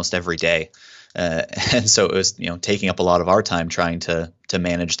inquiries almost every day. And so it was, taking up a lot of our time trying to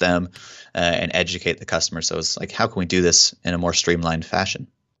manage them and educate the customer. So it's like, how can we do this in a more streamlined fashion?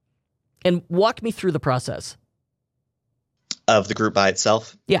 And walk me through the process Of the group buy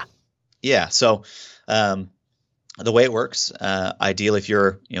itself? Yeah. Yeah. So the way it works, ideally, if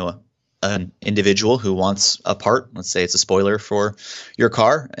you're, an individual who wants a part, let's say it's a spoiler for your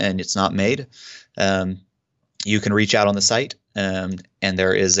car and it's not made, you can reach out on the site, and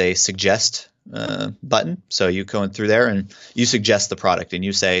there is a suggest button. So you go in through there and you suggest the product and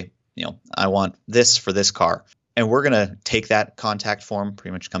you say, I want this for this car. And we're going to take that contact form,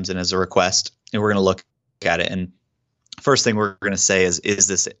 pretty much comes in as a request, and we're going to look at it. And first thing we're going to say is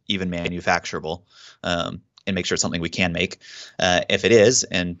this even manufacturable? And make sure it's something we can make. If it is,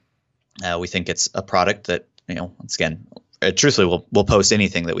 and we think it's a product that, once again, truthfully, we'll post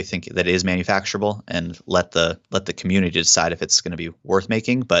anything that we think that is manufacturable and let the community decide if it's going to be worth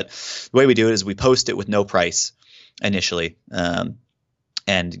making. But the way we do it is we post it with no price initially,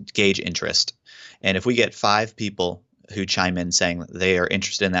 and gauge interest. And if we get 5 people who chime in saying that they are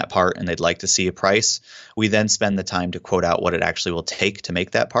interested in that part and they'd like to see a price, we then spend the time to quote out what it actually will take to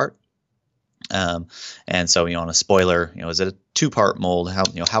make that part. And so, on a spoiler, is it a 2-part mold?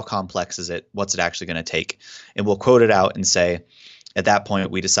 How complex is it? What's it actually going to take? And we'll quote it out and say, at that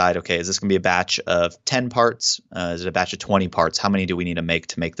point, we decide, okay, is this going to be a batch of 10 parts? Is it a batch of 20 parts? How many do we need to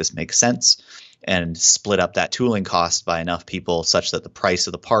make this make sense? And split up that tooling cost by enough people such that the price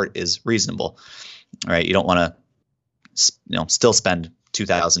of the part is reasonable, right? You don't want to, still spend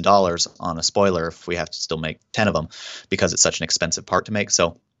 $2,000 on a spoiler if we have to still make 10 of them because it's such an expensive part to make.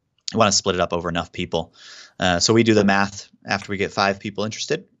 So we want to split it up over enough people. So we do the math after we get 5 people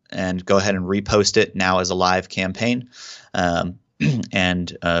interested and go ahead and repost it now as a live campaign,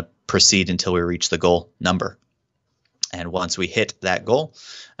 and proceed until we reach the goal number. And once we hit that goal,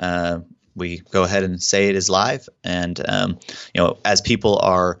 we go ahead and say it is live. And, as people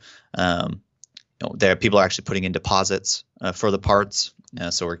are, people are actually putting in deposits for the parts.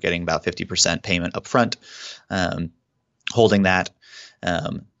 So we're getting about 50% payment up front, holding that.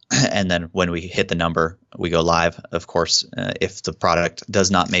 And then when we hit the number, we go live. Of course, if the product does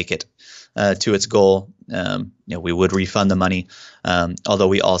not make it to its goal, we would refund the money. Although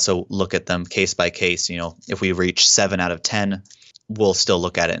we also look at them case by case. If we reach 7 out of 10, we'll still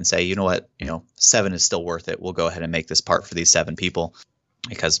look at it and say, 7 is still worth it. We'll go ahead and make this part for these 7 people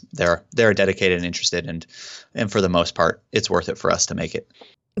because they're dedicated and interested, and for the most part, it's worth it for us to make it.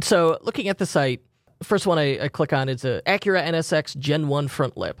 So looking at the site, first one I click on is a Acura NSX Gen 1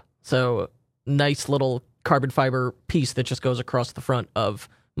 front lip. So nice little carbon fiber piece that just goes across the front of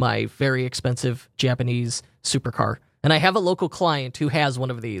my very expensive Japanese supercar. And I have a local client who has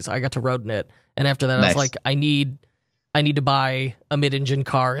one of these. I got to road in it. And after that, I was like, I need to buy a mid-engine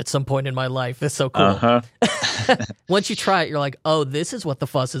car at some point in my life. It's so cool. Uh-huh. Once you try it, you're like, oh, this is what the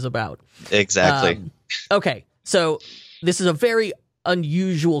fuss is about. Exactly. Okay, so this is a very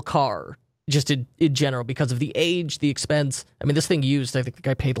unusual car, just in general, because of the age, the expense. I mean, this thing used, I think the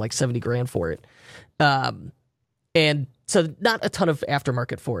guy paid like $70,000 for it. And so not a ton of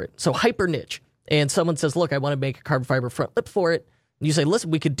aftermarket for it. So hyper niche. And someone says, look, I want to make a carbon fiber front lip for it. And you say,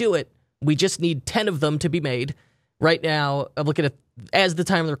 listen, we could do it. We just need 10 of them to be made. Right now, I'm looking at, as the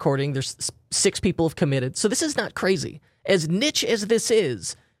time of the recording, there's 6 people have committed. So this is not crazy. As niche as this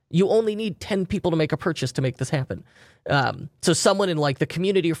is, you only need 10 people to make a purchase to make this happen. So someone in like the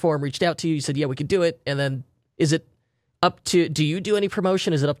community forum reached out to you. You said, yeah, we could do it. And then is it up to, do you do any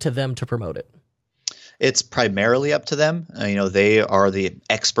promotion? Is it up to them to promote it? It's primarily up to them. They are the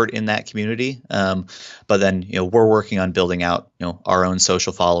expert in that community. But then, we're working on building out, our own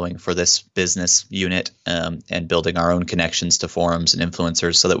social following for this business unit, and building our own connections to forums and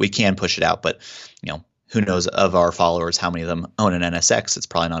influencers so that we can push it out. But, who knows of our followers, how many of them own an NSX? It's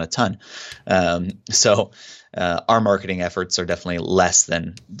probably not a ton. So our marketing efforts are definitely less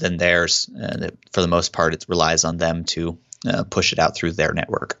than theirs. For the most part, it relies on them to push it out through their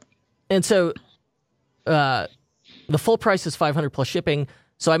network. And so the full price is $500 plus shipping.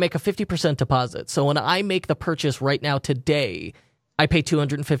 So I make a 50% deposit. So when I make the purchase right now today, I pay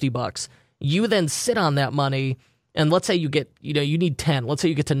 $250. You then sit on that money, and let's say you get, you need 10. Let's say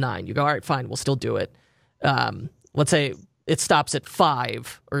you get to 9. You go, all right, fine, we'll still do it. Let's say it stops at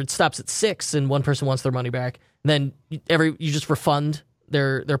 5 or it stops at 6 and one person wants their money back. Then you just refund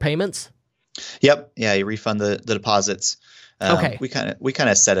their payments? Yep. Yeah, you refund the deposits. Okay. We kind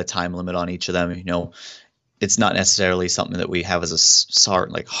of set a time limit on each of them. It's not necessarily something that we have as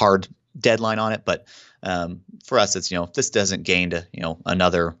a hard deadline on it, but for us, it's if this doesn't gain to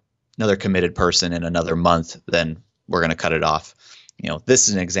another committed person in another month, then we're going to cut it off. this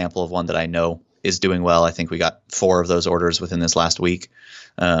is an example of one that I know is doing well. I think we got 4 of those orders within this last week.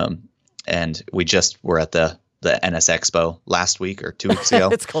 And we just were at the NS Expo last week or 2 weeks ago.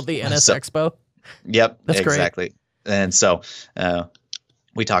 It's called the NS Expo. Yep, that's exactly. Great. And so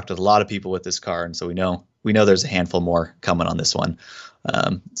we talked with a lot of people with this car, and so we know there's a handful more coming on this one.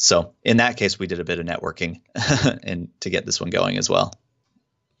 So in that case, we did a bit of networking and to get this one going as well.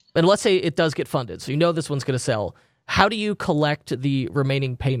 And let's say it does get funded, so this one's going to sell. How do you collect the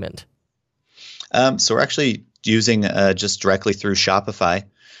remaining payment? So we're actually using just directly through Shopify,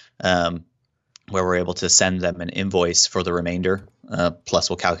 where we're able to send them an invoice for the remainder. Plus,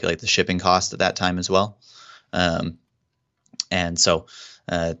 we'll calculate the shipping cost at that time as well. And so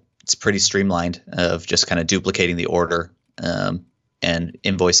it's pretty streamlined of just kind of duplicating the order and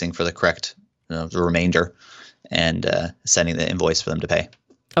invoicing for the correct the remainder and sending the invoice for them to pay.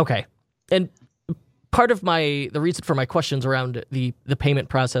 Okay. And part of the reason for my questions around the payment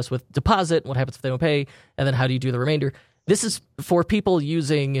process with deposit, what happens if they don't pay, and then how do you do the remainder? This is for people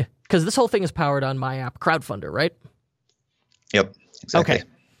using, because this whole thing is powered on my app Crowdfunder, right? Yep, exactly. Okay.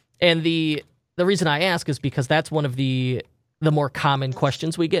 And the reason I ask is because that's one of the more common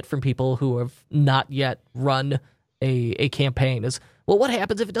questions we get from people who have not yet run a campaign is, well, what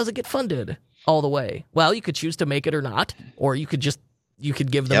happens if it doesn't get funded all the way? Well, you could choose to make it or not, or you could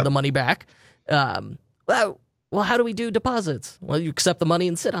give them the money back. Well, how do we do deposits? Well, you accept the money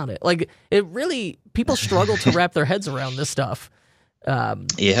and sit on it. Like, it really, people struggle to wrap their heads around this stuff.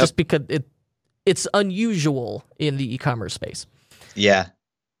 Just because it's unusual in the e-commerce space. Yeah,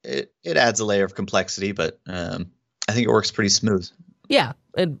 it adds a layer of complexity, but I think it works pretty smooth. Yeah,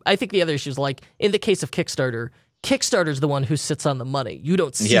 and I think the other issue is, like, in the case of Kickstarter's the one who sits on the money. You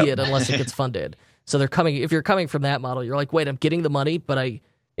don't see it unless it gets funded. So if you're coming from that model, you're like, wait, I'm getting the money, but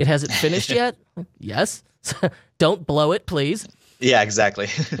it hasn't finished yet? Yes. Don't blow it, please. Yeah, exactly.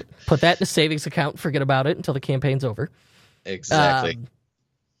 Put that in a savings account, forget about it until the campaign's over. Exactly.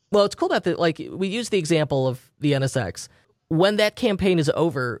 Well, it's cool that we use the example of the NSX. When that campaign is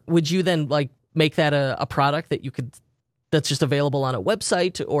over, would you then make that a product that's just available on a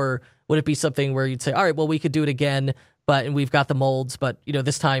website, or would it be something where you'd say, all right, well, we could do it again, and we've got the molds, but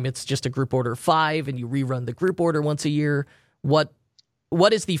this time it's just a group order of 5 and you rerun the group order once a year? What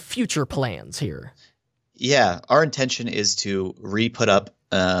is the future plans here? Yeah, our intention is to re-put up,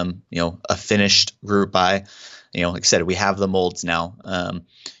 a finished group buy. Like I said, we have the molds now.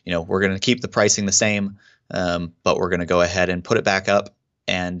 We're going to keep the pricing the same, but we're going to go ahead and put it back up.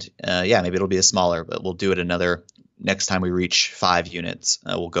 And maybe it'll be a smaller, but we'll do it next time we reach 5 units.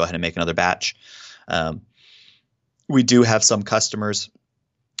 We'll go ahead and make another batch. We do have some customers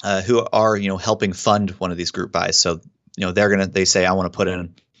who are, helping fund one of these group buys. So, they say, I want to put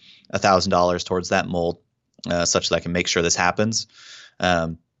in $1,000 towards that mold, such that I can make sure this happens.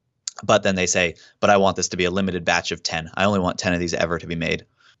 But then they say, but I want this to be a limited batch of 10. I only want 10 of these ever to be made.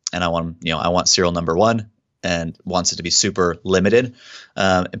 And I want serial number 1 and wants it to be super limited.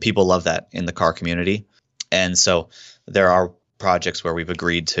 And people love that in the car community. And so there are projects where we've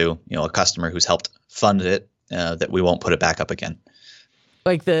agreed to, a customer who's helped fund it, that we won't put it back up again.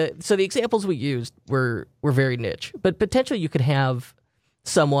 So the examples we used were very niche, but potentially you could have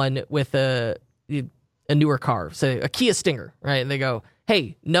someone with a newer car, say a Kia Stinger, right? And they go,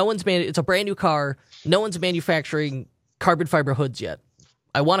 hey, it's a brand new car. No one's manufacturing carbon fiber hoods yet.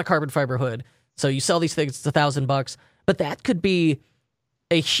 I want a carbon fiber hood. So you sell these things, it's $1,000, but that could be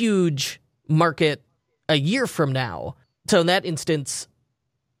a huge market a year from now. So in that instance,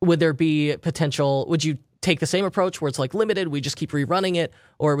 would there be potential, would you take the same approach where it's limited, we just keep rerunning it?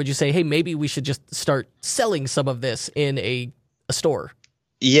 Or would you say, hey, maybe we should just start selling some of this in a store?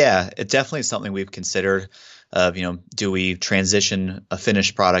 Yeah, it definitely is something we've considered of, do we transition a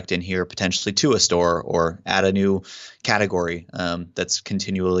finished product in here potentially to a store or add a new category that's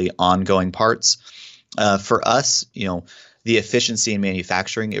continually ongoing parts? For us, the efficiency in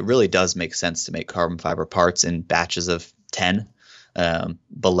manufacturing, it really does make sense to make carbon fiber parts in batches of 10.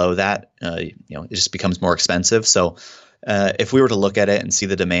 Below that, it just becomes more expensive. So if we were to look at it and see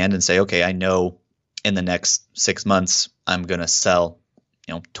the demand and say, okay, I know in the next 6 months I'm going to sell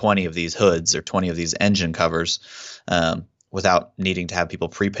 20 of these hoods or 20 of these engine covers without needing to have people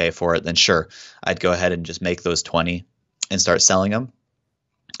prepay for it, then sure, I'd go ahead and just make those 20 and start selling them.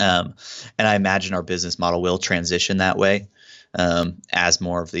 And I imagine our business model will transition that way as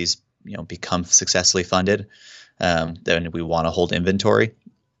more of these become successfully funded. Then we want to hold inventory.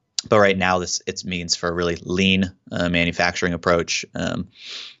 But right now, it means for a really lean manufacturing approach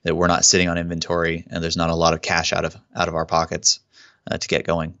that we're not sitting on inventory and there's not a lot of cash out of our pockets to get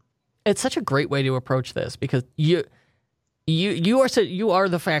going. It's such a great way to approach this because you You are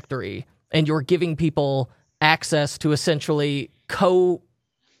the factory, and you're giving people access to essentially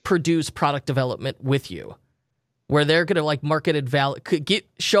co-produce product development with you, where they're going to like market and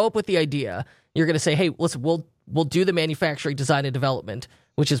show up with the idea. You're going to say, hey, listen, we'll do the manufacturing, design, and development,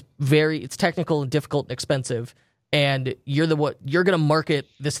 which is it's technical and difficult and expensive. And you're going to market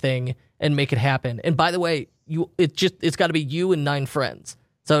this thing and make it happen. And by the way, it's got to be you and 9 friends.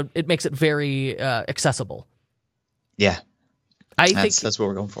 So it makes it very accessible. Yeah. I think that's what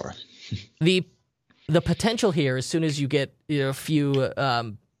we're going for. The potential here, as soon as you get a few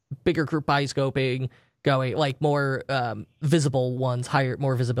bigger group buy scoping going, like more visible ones,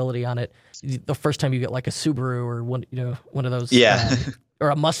 more visibility on it. The first time you get like a Subaru or one of those, or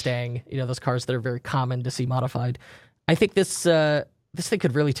a Mustang, those cars that are very common to see modified. I think this thing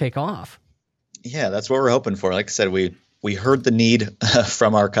could really take off. Yeah, that's what we're hoping for. Like I said, we heard the need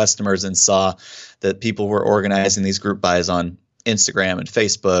from our customers and saw that people were organizing these group buys on Instagram and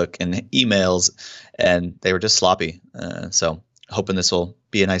Facebook and emails, and they were just sloppy. So hoping this will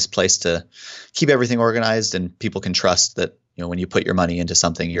be a nice place to keep everything organized, and people can trust that when you put your money into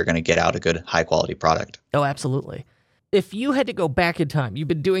something, you're going to get out a good, high quality product. Oh, absolutely. If you had to go back in time, you've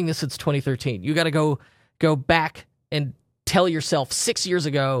been doing this since 2013. You got to go back and tell yourself 6 years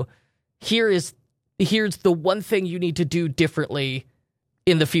ago, here's the one thing you need to do differently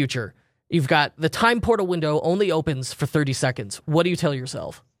in the future. You've got the time portal window only opens for 30 seconds. What do you tell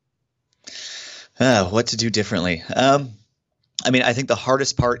yourself? What to do differently? I think the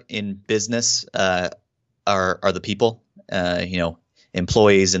hardest part in business are the people,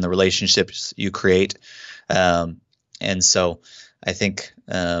 employees and the relationships you create. And so I think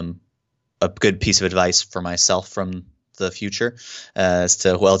a good piece of advice for myself from the future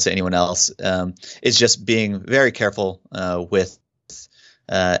to anyone else is just being very careful with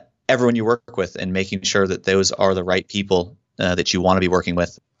everyone you work with, and making sure that those are the right people that you want to be working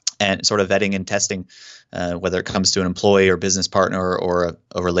with, and sort of vetting and testing whether it comes to an employee or business partner or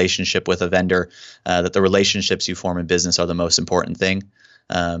a relationship with a vendor, that the relationships you form in business are the most important thing.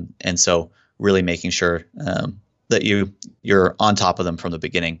 And so really making sure that you're on top of them from the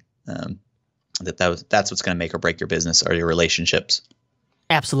beginning. That's what's going to make or break your business, are your relationships.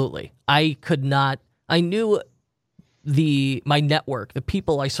 Absolutely. I knew my network, the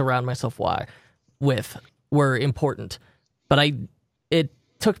people I surround myself with were important, but it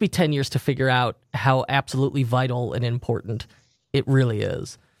took me 10 years to figure out how absolutely vital and important it really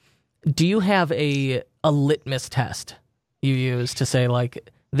is. Do you have a litmus test you use to say,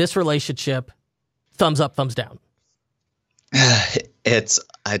 like, this relationship, thumbs up, thumbs down?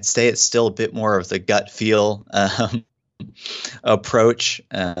 I'd say it's still a bit more of the gut feel approach,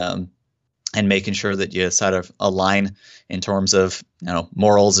 and making sure that you sort of align in terms of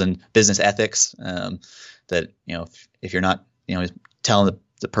morals and business ethics. That if you're not telling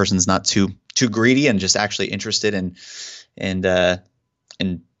the person's not too greedy and just actually interested in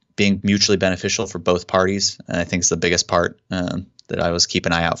being mutually beneficial for both parties, I think is the biggest part that I always keep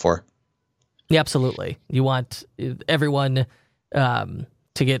an eye out for. Yeah, absolutely. You want everyone to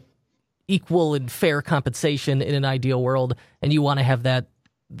get equal and fair compensation in an ideal world, and you want to have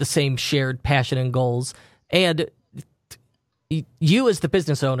the same shared passion and goals. And you, as the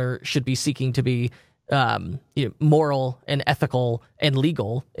business owner, should be seeking to be moral and ethical and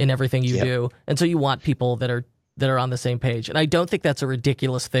legal in everything you do. And so you want people that are on the same page. And I don't think that's a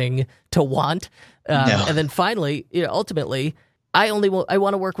ridiculous thing to want. No. And then finally, ultimately, I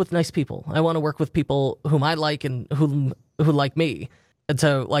want to work with nice people. I want to work with people whom I like and who like me. And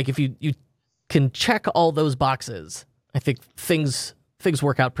so, like, if you can check all those boxes, I think things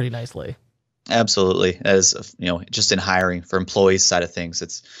work out pretty nicely. Absolutely. As just in hiring for employees side of things,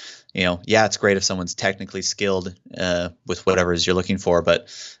 it's it's great if someone's technically skilled with whatever it is you're looking for, but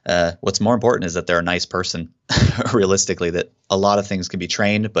what's more important is that they're a nice person. Realistically, that a lot of things can be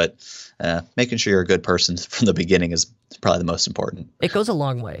trained, but making sure you're a good person from the beginning is probably the most important. It goes a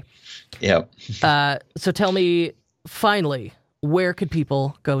long way. Yeah. So tell me, finally, where could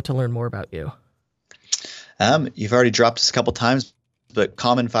people go to learn more about you? You've already dropped us a couple times, but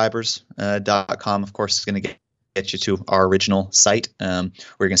commonfibers.com, of course, is going to get you to our original site where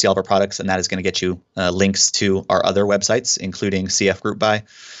you're going to see all of our products, and that is going to get you links to our other websites, including CF Group Buy.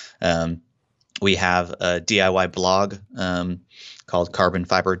 We have a DIY blog called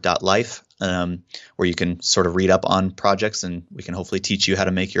carbonfiber.life, where you can sort of read up on projects, and we can hopefully teach you how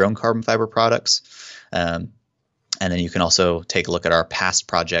to make your own carbon fiber products. And then you can also take a look at our past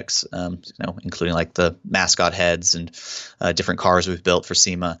projects, including like the mascot heads and different cars we've built for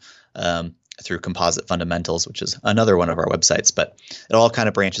SEMA through Composite Fundamentals, which is another one of our websites. But it all kind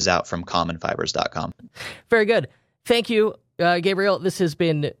of branches out from commonfibers.com. Very good. Thank you, Gabriel. This has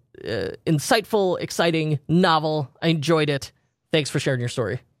been insightful, exciting, novel. I enjoyed it. Thanks for sharing your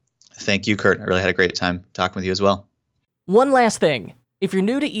story. Thank you, Kurt. I really had a great time talking with you as well. One last thing. If you're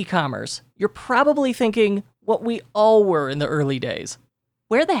new to e-commerce, you're probably thinking what we all were in the early days.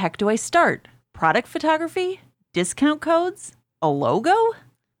 Where the heck do I start? Product photography? Discount codes? A logo?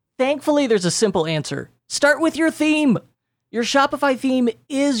 Thankfully, there's a simple answer. Start with your theme. Your Shopify theme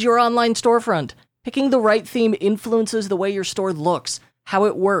is your online storefront. Picking the right theme influences the way your store looks, how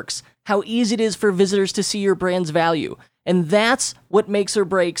it works, how easy it is for visitors to see your brand's value. And that's what makes or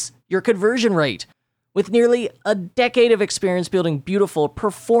breaks your conversion rate. With nearly a decade of experience building beautiful,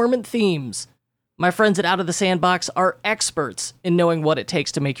 performant themes, my friends at Out of the Sandbox are experts in knowing what it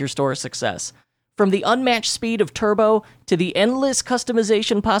takes to make your store a success. From the unmatched speed of Turbo to the endless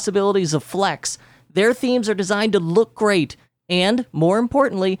customization possibilities of Flex, their themes are designed to look great and, more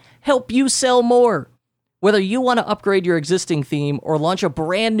importantly, help you sell more. Whether you want to upgrade your existing theme or launch a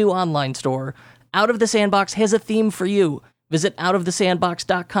brand new online store, Out of the Sandbox has a theme for you. Visit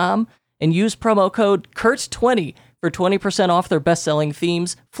outofthesandbox.com and use promo code KURT20 for 20% off their best-selling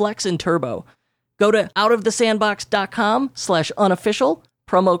themes, Flex and Turbo. Go to outofthesandbox.com/unofficial,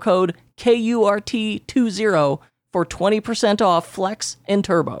 promo code KURT20 for 20% off Flex and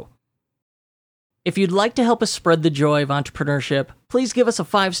Turbo. If you'd like to help us spread the joy of entrepreneurship, please give us a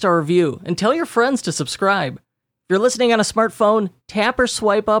 5-star review and tell your friends to subscribe. If you're listening on a smartphone, tap or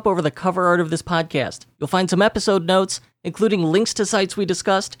swipe up over the cover art of this podcast. You'll find some episode notes, including links to sites we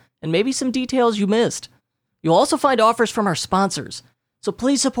discussed, and maybe some details you missed. You'll also find offers from our sponsors, so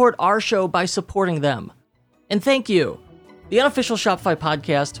please support our show by supporting them. And thank you. The Unofficial Shopify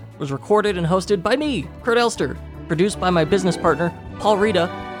Podcast was recorded and hosted by me, Kurt Elster, produced by my business partner, Paul Rita,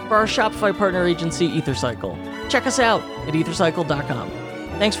 for our Shopify partner agency, EtherCycle. Check us out at ethercycle.com.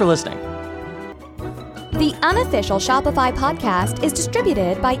 Thanks for listening. The Unofficial Shopify Podcast is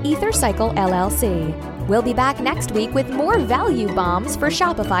distributed by EtherCycle LLC. We'll be back next week with more value bombs for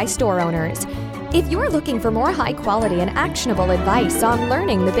Shopify store owners. If you're looking for more high-quality and actionable advice on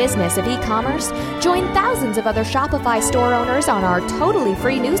learning the business of e-commerce, join thousands of other Shopify store owners on our totally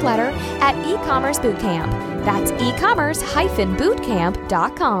free newsletter at e-commerce bootcamp. That's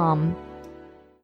e-commerce-bootcamp.com.